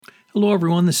Hello,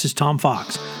 everyone. This is Tom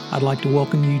Fox. I'd like to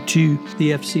welcome you to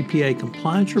the FCPA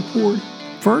Compliance Report.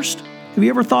 First, have you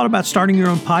ever thought about starting your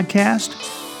own podcast?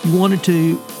 You wanted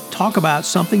to talk about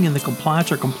something in the compliance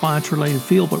or compliance-related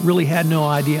field, but really had no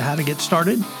idea how to get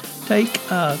started? Take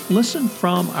a listen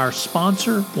from our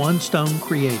sponsor, One Stone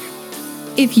Creative.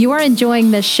 If you are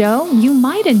enjoying this show, you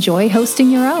might enjoy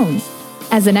hosting your own.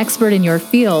 As an expert in your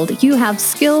field, you have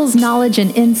skills, knowledge,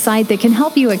 and insight that can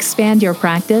help you expand your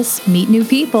practice, meet new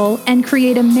people, and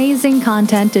create amazing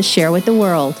content to share with the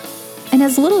world. In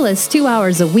as little as 2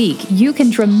 hours a week, you can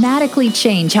dramatically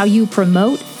change how you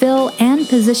promote, fill, and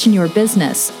position your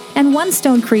business. And One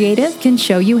Stone Creative can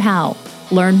show you how.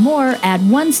 Learn more at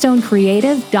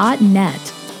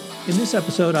onestonecreative.net. In this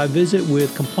episode, I visit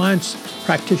with compliance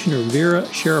practitioner Vera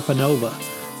Sharaponova.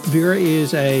 Vera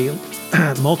is a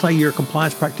multi-year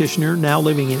compliance practitioner now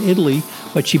living in Italy,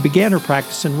 but she began her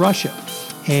practice in Russia.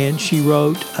 And she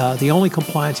wrote the only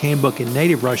compliance handbook in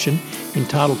native Russian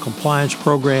entitled Compliance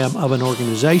Program of an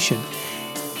Organization.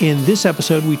 In this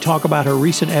episode, we talk about her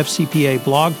recent FCPA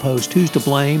blog post, Who's to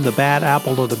Blame, the Bad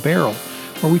Apple or the Barrel,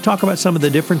 where we talk about some of the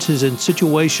differences in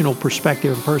situational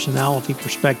perspective and personality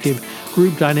perspective,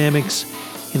 group dynamics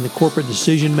in the corporate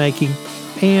decision-making,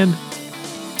 and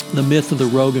the myth of the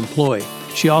rogue employee.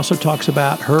 She also talks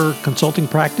about her consulting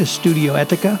practice, Studio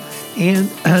Etica, and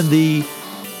the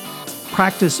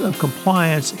practice of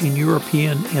compliance in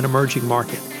European and emerging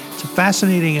market. It's a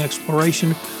fascinating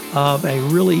exploration of a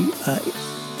really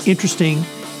interesting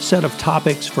set of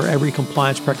topics for every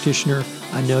compliance practitioner.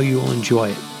 I know you will enjoy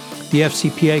it. The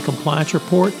FCPA Compliance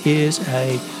Report is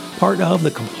a part of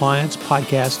the Compliance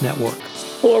Podcast Network.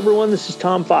 Hello, everyone. This is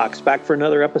Tom Fox back for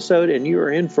another episode, and you are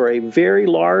in for a very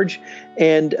large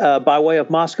and, by way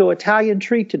of Moscow, Italian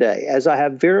treat today, as I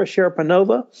have Vera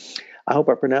Sharaponova. I hope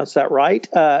I pronounced that right.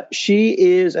 She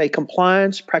is a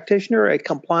compliance practitioner, a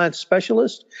compliance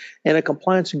specialist, and a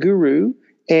compliance guru,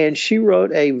 and she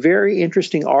wrote a very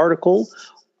interesting article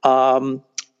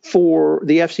for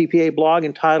the FCPA blog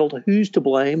entitled Who's to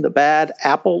Blame, the Bad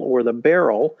Apple or the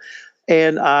Barrel?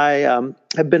 And I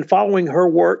have been following her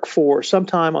work for some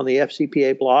time on the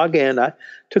FCPA blog, and I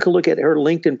took a look at her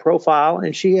LinkedIn profile,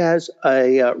 and she has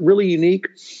a really unique,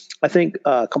 I think,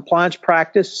 compliance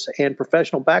practice and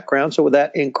professional background. So with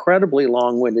that incredibly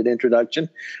long-winded introduction,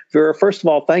 Vera, first of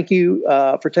all, thank you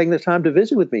for taking the time to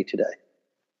visit with me today.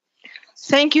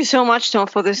 Thank you so much, Tom,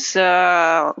 for this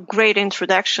great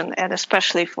introduction, and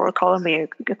especially for calling me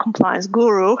a compliance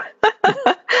guru.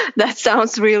 That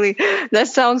sounds really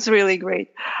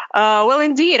great. Well,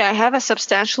 indeed, I have a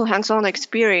substantial hands-on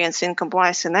experience in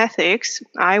compliance and ethics.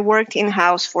 I worked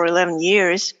in-house for 11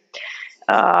 years.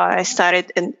 I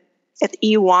started at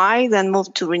EY, then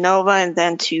moved to Renova, and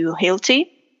then to Hilti.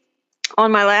 On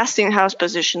my last in-house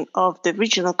position of the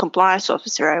regional compliance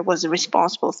officer, I was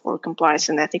responsible for compliance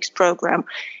and ethics program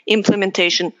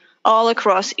implementation all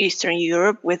across Eastern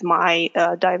Europe with my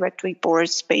direct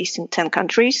reports based in 10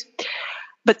 countries.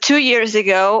 But 2 years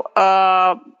ago,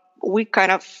 we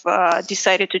kind of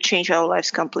decided to change our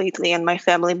lives completely, and my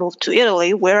family moved to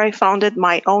Italy, where I founded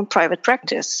my own private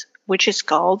practice, which is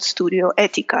called Studio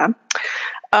Etica.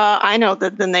 I know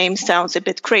that the name sounds a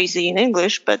bit crazy in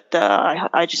English, but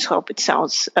I just hope it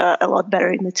sounds a lot better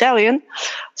in Italian.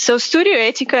 So Studio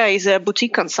Etica is a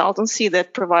boutique consultancy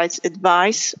that provides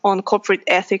advice on corporate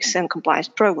ethics and compliance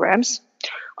programs.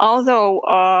 Although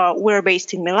we're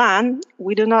based in Milan,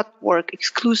 we do not work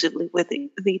exclusively with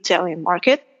the Italian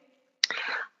market.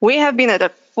 We have been at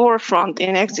the forefront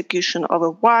in execution of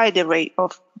a wide array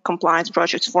of compliance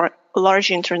projects for large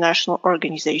international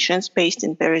organizations based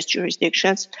in various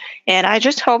jurisdictions. And I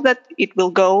just hope that it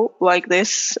will go like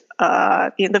this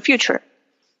in the future.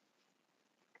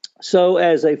 So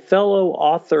as a fellow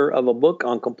author of a book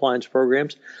on compliance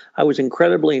programs, I was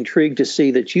incredibly intrigued to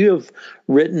see that you have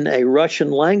written a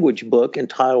Russian language book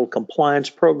entitled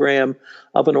Compliance Program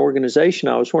of an Organization.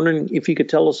 I was wondering if you could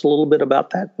tell us a little bit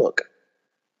about that book.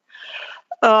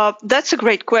 That's a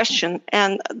great question,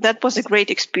 and that was a great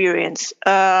experience.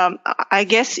 I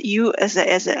guess you, as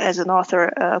an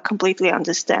author, completely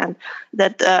understand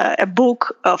that a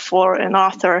book for an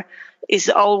author is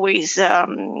always,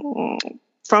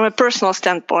 from a personal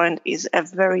standpoint, is a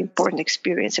very important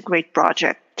experience, a great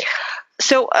project.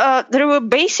 So there were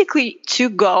basically two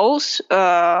goals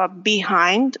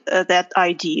behind that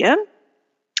idea.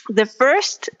 The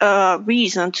first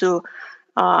reason to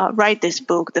write this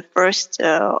book, the first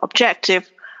objective,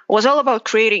 was all about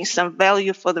creating some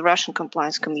value for the Russian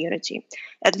compliance community.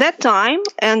 At that time,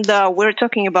 and we're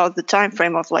talking about the time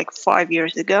frame of like 5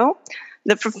 years ago,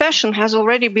 The profession has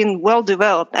already been well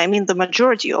developed. I mean, the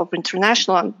majority of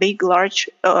international and big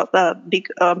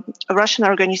Russian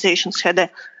organizations had a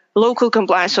local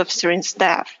compliance officer in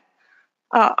staff.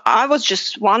 I was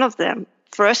just one of them.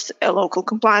 First, a local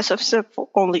compliance officer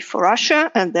only for Russia,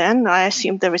 and then I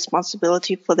assumed the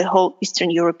responsibility for the whole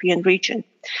Eastern European region.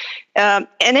 And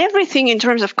everything in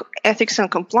terms of ethics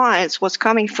and compliance was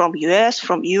coming from US,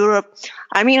 from Europe.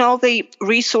 I mean, all the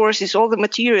resources, all the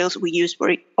materials we used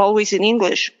were always in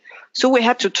English. So we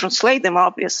had to translate them,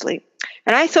 obviously.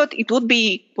 And I thought it would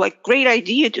be like great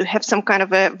idea to have some kind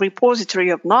of a repository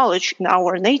of knowledge in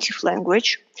our native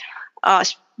language,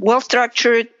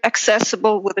 well-structured,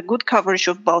 accessible, with a good coverage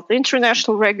of both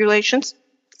international regulations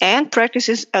and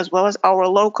practices, as well as our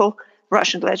local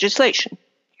Russian legislation.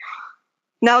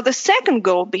 Now, the second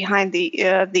goal behind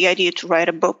the idea to write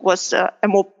a book was a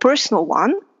more personal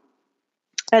one.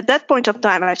 At that point of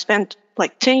time, I spent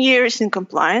like 10 years in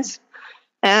compliance,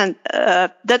 and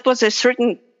that was a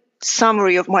certain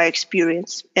summary of my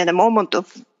experience and a moment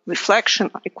of reflection,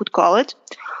 I could call it,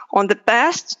 on the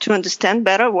past to understand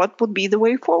better what would be the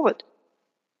way forward.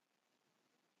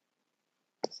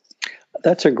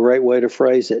 That's a great way to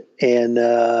phrase it. And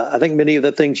I think many of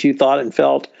the things you thought and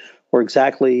felt were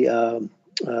exactly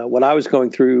what I was going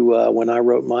through when I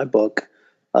wrote my book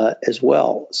as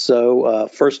well. So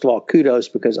first of all, kudos,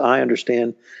 because I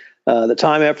understand the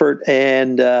time, effort,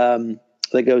 and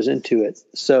that goes into it.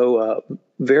 So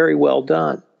very well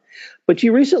done. But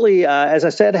you recently, as I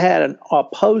said, had a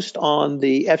post on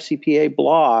the FCPA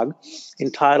blog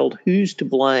entitled "Who's to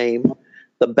Blame?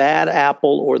 The Bad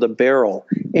Apple or the Barrel?"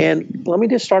 And let me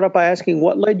just start off by asking,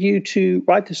 what led you to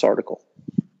write this article?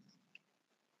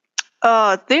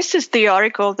 This is the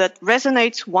article that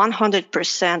resonates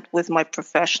 100% with my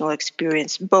professional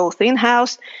experience, both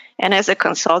in-house and as a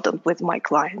consultant with my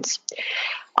clients.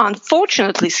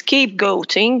 Unfortunately,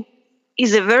 scapegoating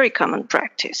is a very common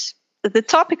practice. The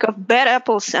topic of bad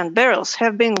apples and barrels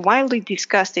have been widely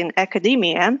discussed in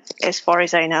academia. As far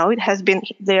as I know, it has been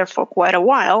there for quite a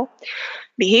while.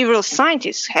 Behavioral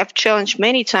scientists have challenged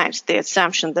many times the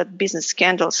assumption that business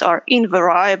scandals are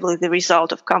invariably the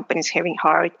result of companies having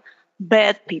hired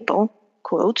bad people,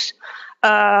 quotes,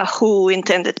 who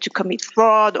intended to commit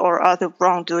fraud or other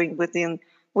wrongdoing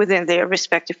within their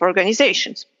respective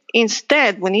organizations.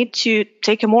 Instead, we need to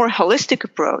take a more holistic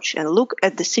approach and look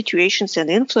at the situations and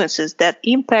influences that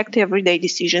impact everyday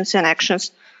decisions and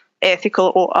actions,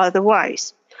 ethical or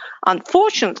otherwise.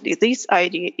 Unfortunately, this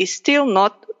idea is still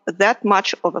not that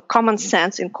much of a common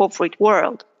sense in corporate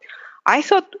world. I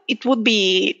thought it would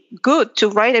be good to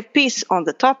write a piece on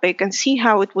the topic and see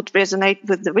how it would resonate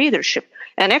with the readership.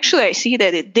 And actually, I see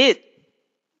that it did.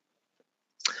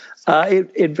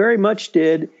 It very much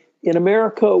did. In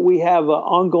America, we have an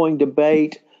ongoing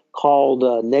debate called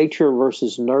nature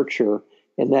versus nurture,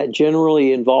 and that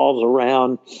generally involves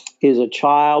around, is a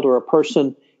child or a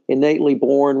person innately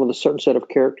born with a certain set of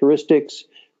characteristics,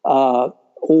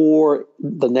 or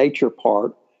the nature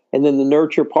part. And then the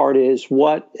nurture part is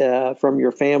what from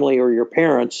your family or your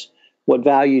parents, what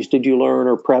values did you learn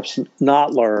or perhaps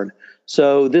not learn?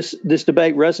 So this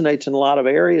debate resonates in a lot of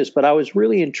areas, but I was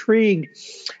really intrigued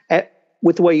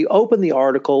with the way you opened the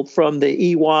article from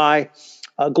the EY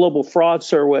Global Fraud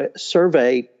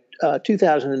Survey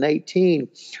 2018,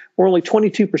 where only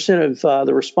 22% of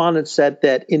the respondents said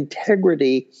that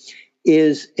integrity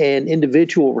is an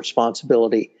individual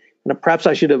responsibility. And perhaps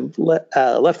I should have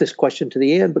left this question to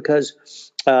the end, because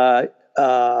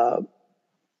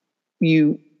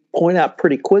you point out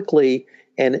pretty quickly,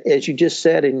 and as you just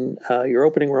said in your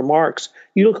opening remarks,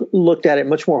 you looked at it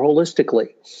much more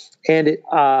holistically. And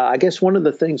I guess one of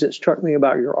the things that struck me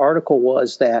about your article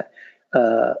was that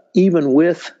even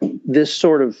with this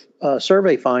sort of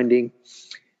survey finding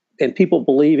and people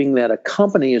believing that a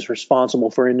company is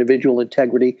responsible for individual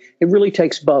integrity, it really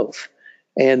takes both.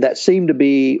 And that seemed to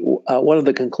be one of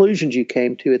the conclusions you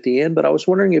came to at the end. But I was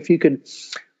wondering if you could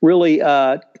really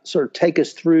sort of take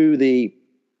us through the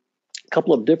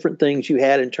couple of different things you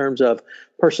had in terms of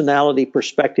personality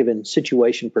perspective and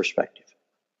situation perspective.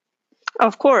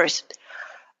 Of course.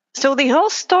 So the whole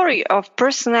story of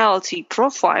personality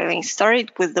profiling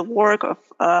started with the work of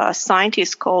a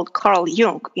scientist called Carl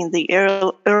Jung in the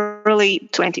early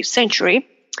 20th century,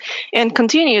 and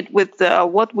continued with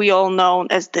what we all know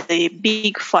as the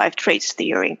Big Five Traits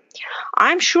theory.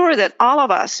 I'm sure that all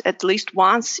of us, at least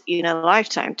once in a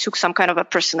lifetime, took some kind of a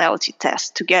personality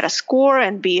test to get a score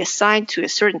and be assigned to a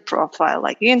certain profile,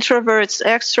 like introverts,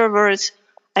 extroverts,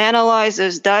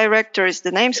 analyzers, directors.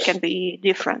 The names can be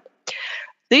different.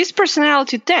 These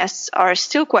personality tests are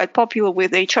still quite popular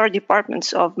with HR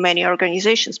departments of many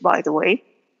organizations, by the way.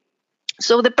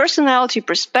 So the personality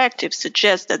perspective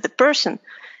suggests that the person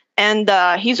and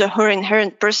his or her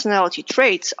inherent personality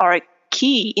traits are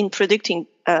key in predicting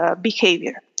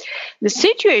behavior. The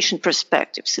situation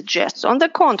perspective suggests, on the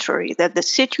contrary, that the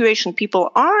situation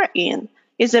people are in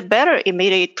is a better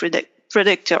immediate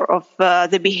predictor of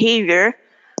the behavior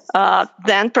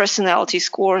than personality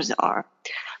scores are.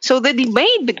 So the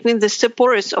debate between the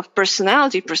supporters of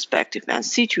personality perspective and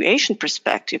situation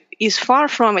perspective is far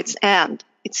from its end.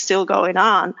 It's still going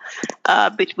on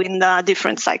between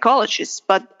different psychologists.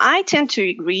 But I tend to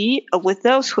agree with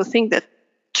those who think that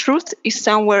truth is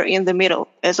somewhere in the middle,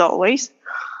 as always.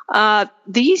 The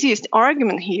easiest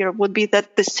argument here would be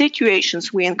that the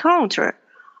situations we encounter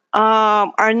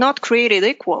are not created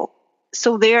equal.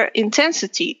 So their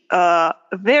intensity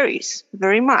varies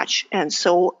very much, and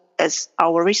so as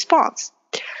our response.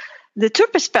 The two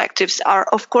perspectives are,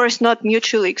 of course, not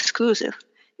mutually exclusive.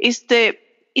 It's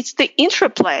the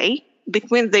interplay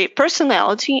between the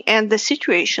personality and the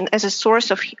situation as a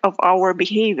source of our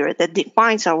behavior that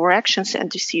defines our actions and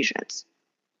decisions.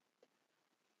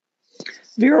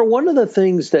 Vera, one of the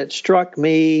things that struck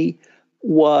me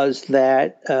was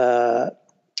that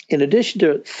in addition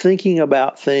to thinking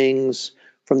about things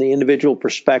from the individual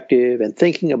perspective and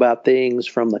thinking about things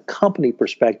from the company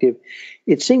perspective,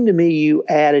 it seemed to me you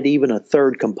added even a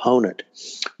third component,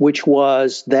 which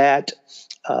was that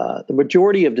the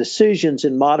majority of decisions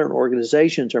in modern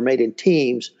organizations are made in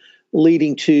teams,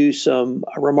 leading to some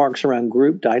remarks around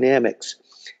group dynamics,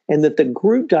 and that the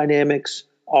group dynamics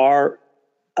are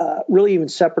really even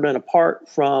separate and apart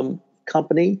from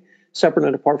company, separate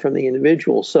and apart from the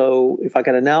individual. So if I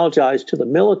can analogize to the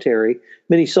military,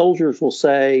 many soldiers will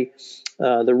say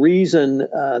the reason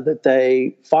that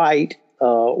they fight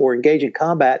or engage in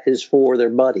combat is for their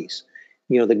buddies,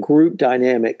 the group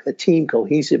dynamic, the team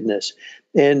cohesiveness.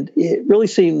 And it really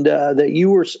seemed that you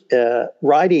were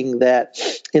writing that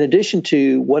in addition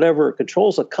to whatever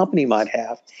controls a company might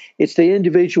have, it's the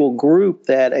individual group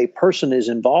that a person is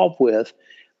involved with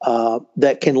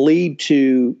that can lead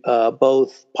to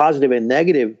both positive and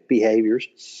negative behaviors.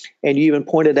 And you even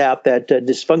pointed out that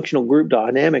dysfunctional group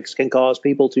dynamics can cause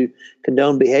people to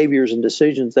condone behaviors and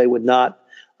decisions they would not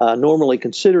normally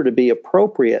consider to be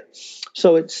appropriate.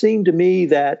 So it seemed to me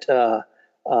that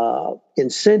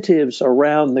incentives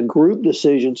around the group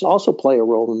decisions also play a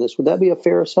role in this. Would that be a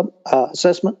fair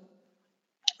assessment?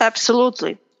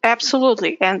 Absolutely.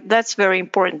 And that's very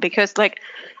important because,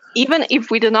 even if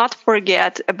we do not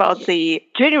forget about the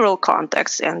general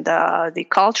context and the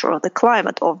culture or the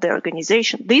climate of the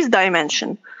organization, this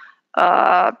dimension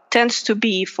tends to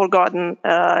be forgotten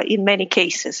in many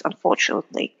cases,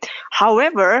 unfortunately.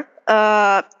 However,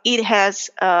 it has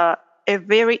a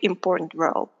very important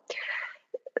role.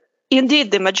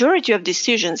 Indeed, the majority of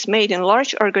decisions made in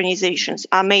large organizations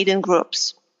are made in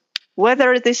groups.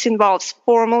 Whether this involves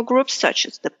formal groups such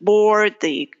as the board,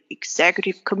 the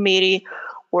executive committee,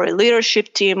 or a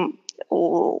leadership team,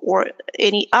 or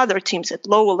any other teams at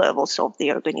lower levels of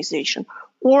the organization,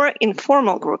 or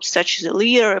informal groups such as a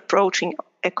leader approaching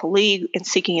a colleague and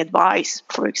seeking advice,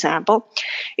 for example,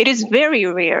 it is very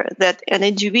rare that an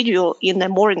individual in a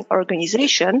modern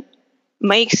organization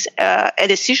makes a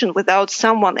decision without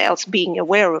someone else being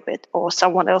aware of it or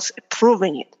someone else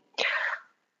approving it.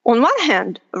 On one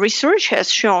hand, research has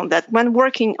shown that when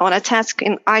working on a task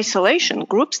in isolation,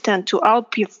 groups tend to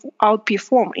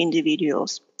outperform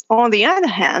individuals. On the other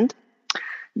hand,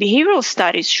 behavioral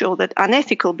studies show that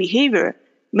unethical behavior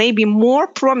may be more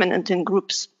prominent in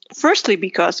groups, firstly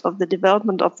because of the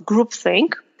development of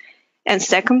groupthink, and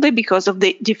secondly because of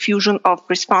the diffusion of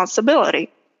responsibility.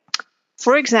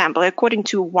 For example, according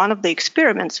to one of the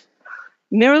experiments,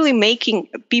 merely making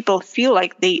people feel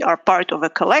like they are part of a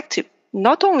collective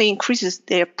not only increases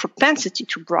their propensity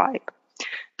to bribe,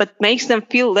 but makes them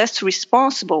feel less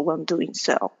responsible when doing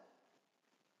so.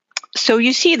 So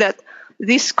you see that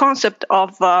this concept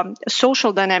of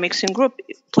social dynamics in group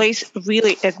plays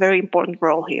really a very important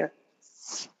role here.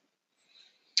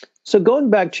 So going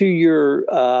back to your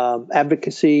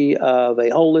advocacy of a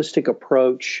holistic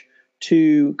approach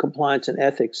to compliance and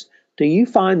ethics, do you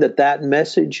find that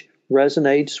message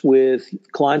resonates with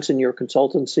clients in your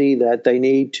consultancy, that they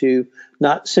need to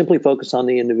not simply focus on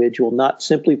the individual, not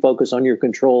simply focus on your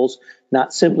controls,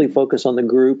 not simply focus on the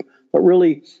group, but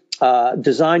really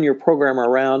design your program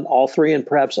around all three and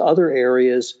perhaps other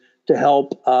areas to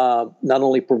help not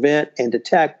only prevent and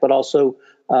detect, but also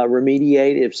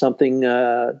remediate if something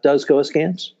does go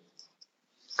askance?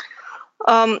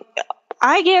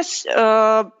 I guess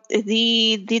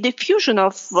the diffusion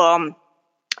of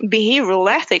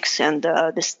behavioral ethics and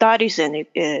the studies and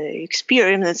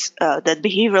experiments that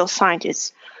behavioral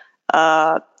scientists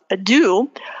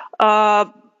do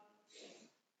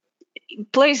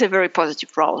plays a very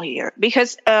positive role here,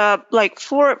 because like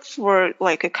for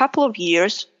like a couple of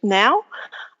years now,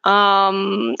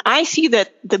 I see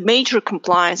that the major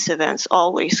compliance events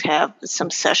always have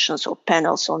some sessions or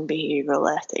panels on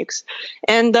behavioral ethics,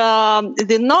 and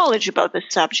the knowledge about the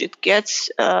subject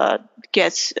gets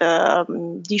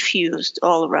diffused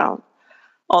all around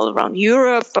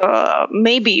Europe,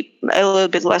 maybe a little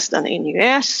bit less than in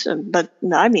US, but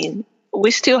I mean,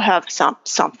 we still have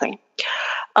something.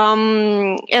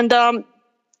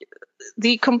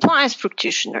 The compliance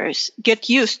practitioners get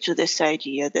used to this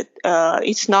idea that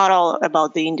it's not all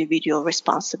about the individual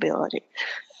responsibility.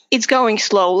 It's going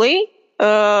slowly,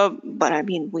 but I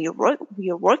mean, we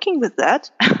are working with that.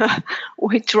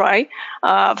 We try.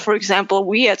 For example,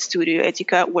 we at Studio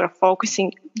Etica, we're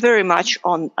focusing very much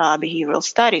on behavioral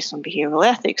studies, on behavioral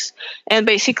ethics. And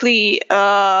basically,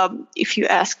 if you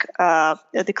ask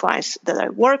the clients that I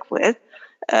work with,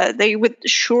 they would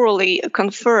surely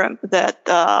confirm that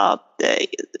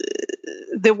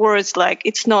the words like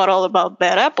 "it's not all about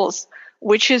bad apples,"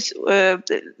 which is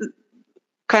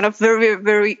kind of very,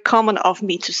 very common of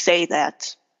me to say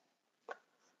that.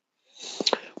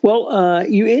 Well,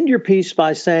 you end your piece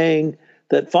by saying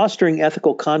that fostering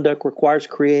ethical conduct requires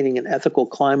creating an ethical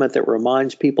climate that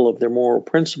reminds people of their moral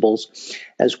principles,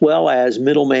 as well as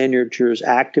middle managers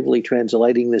actively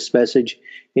translating this message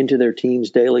into their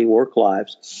team's daily work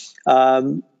lives.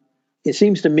 It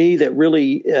seems to me that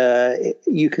really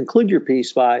you conclude your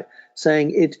piece by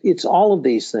saying it's all of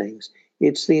these things.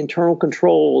 It's the internal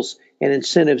controls and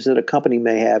incentives that a company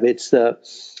may have. It's the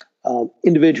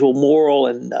individual moral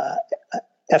and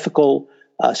ethical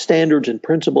standards and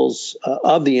principles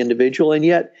of the individual, and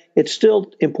yet it's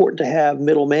still important to have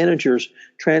middle managers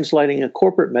translating a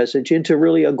corporate message into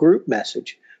really a group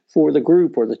message for the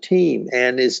group or the team.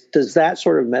 And does that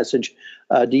sort of message,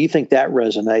 do you think that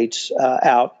resonates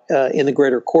out in the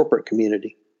greater corporate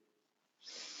community?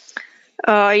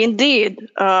 Indeed.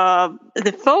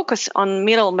 The focus on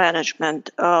middle management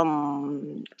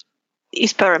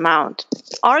is paramount.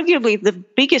 Arguably, the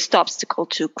biggest obstacle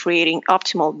to creating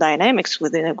optimal dynamics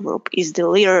within a group is the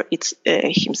leader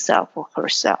himself or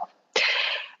herself.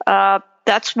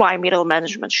 That's why middle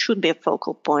management should be a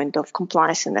focal point of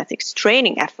compliance and ethics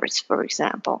training efforts, for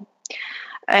example.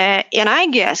 And I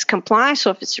guess compliance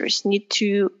officers need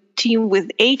to team with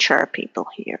HR people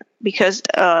here, because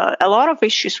a lot of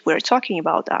issues we're talking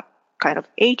about are kind of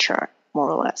HR, more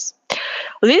or less.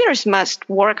 Leaders must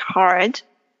work hard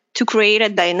to create a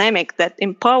dynamic that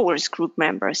empowers group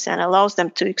members and allows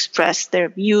them to express their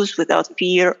views without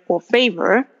fear or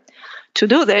favor. To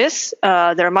do this,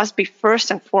 there must be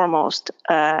first and foremost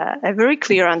a very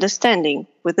clear understanding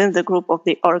within the group of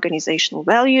the organizational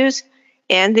values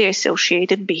and the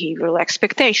associated behavioral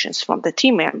expectations from the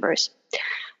team members.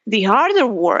 The harder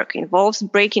work involves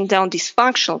breaking down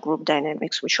dysfunctional group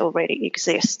dynamics which already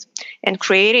exist and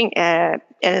creating an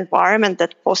environment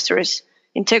that fosters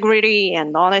integrity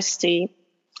and honesty,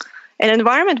 an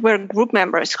environment where group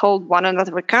members hold one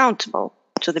another accountable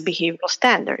to the behavioral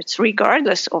standards,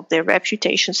 regardless of their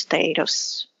reputation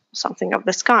status, something of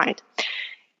this kind.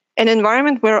 An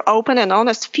environment where open and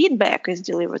honest feedback is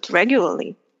delivered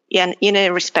regularly and in a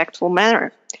respectful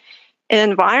manner. An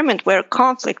environment where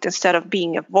conflict, instead of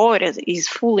being avoided, is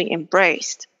fully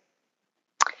embraced.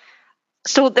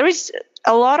 So there is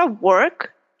a lot of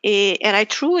work, and I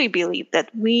truly believe that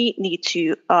we need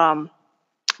to,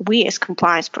 we as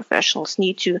compliance professionals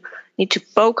need to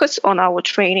focus on our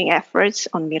training efforts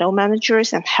on middle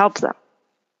managers and help them.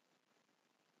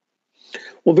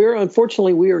 Well, Vera,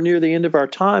 unfortunately, we are near the end of our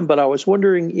time, but I was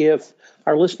wondering if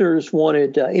our listeners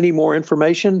wanted any more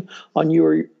information on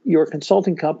your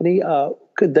consulting company. Where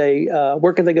could they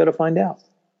go to find out?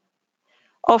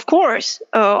 Of course.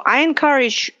 I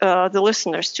encourage the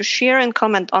listeners to share and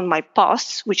comment on my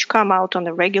posts, which come out on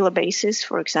a regular basis,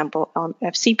 for example, on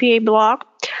FCPA blog.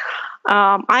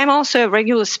 I'm also a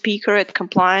regular speaker at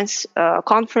compliance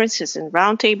conferences and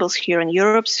roundtables here in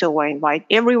Europe, so I invite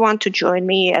everyone to join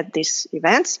me at these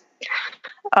events.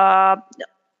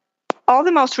 All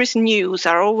the most recent news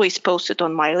are always posted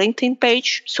on my LinkedIn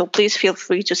page, so please feel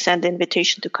free to send the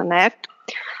invitation to connect.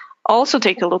 Also,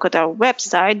 take a look at our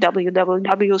website,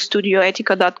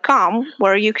 www.studioetica.com,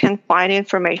 where you can find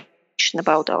information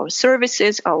about our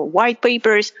services, our white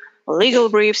papers, legal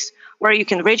briefs, where you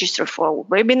can register for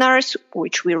webinars,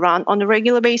 which we run on a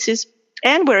regular basis,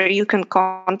 and where you can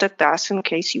contact us in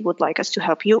case you would like us to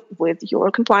help you with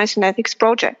your compliance and ethics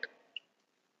project.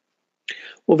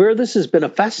 Well, Vera, this has been a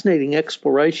fascinating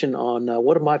exploration on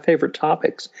one of my favorite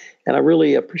topics, and I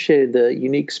really appreciated the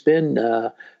unique spin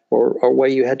or way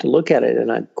you had to look at it.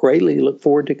 And I greatly look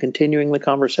forward to continuing the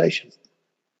conversation.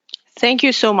 Thank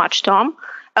you so much, Tom.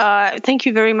 Thank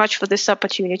you very much for this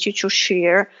opportunity to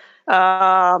share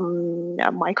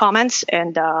my comments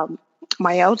and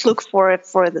my outlook for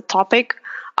the topic.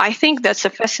 I think that's a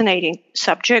fascinating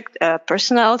subject,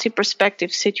 personality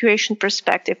perspective, situation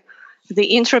perspective, the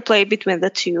interplay between the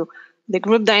two, the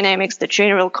group dynamics, the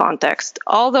general context.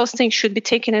 All those things should be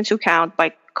taken into account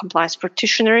by compliance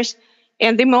practitioners.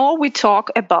 And the more we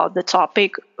talk about the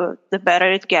topic, the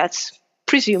better it gets,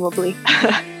 presumably.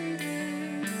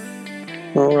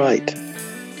 All right.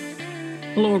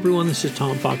 Hello, everyone. This is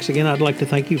Tom Fox again. I'd like to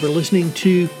thank you for listening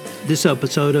to this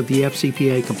episode of the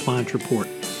FCPA Compliance Report.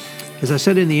 As I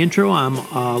said in the intro, I'm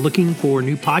looking for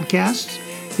new podcasts.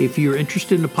 If you're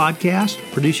interested in a podcast,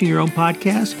 producing your own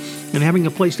podcast, and having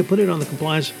a place to put it on the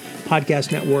Compliance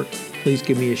Podcast Network, please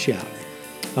give me a shout.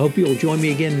 I hope you'll join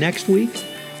me again next week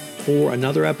for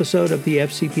another episode of the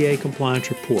FCPA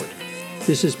Compliance Report.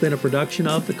 This has been a production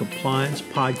of the Compliance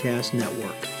Podcast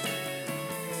Network.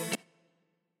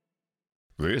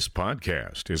 This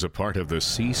podcast is a part of the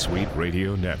C-Suite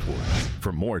Radio Network.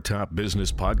 For more top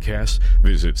business podcasts,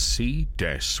 visit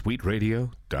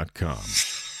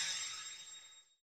c-suiteradio.com.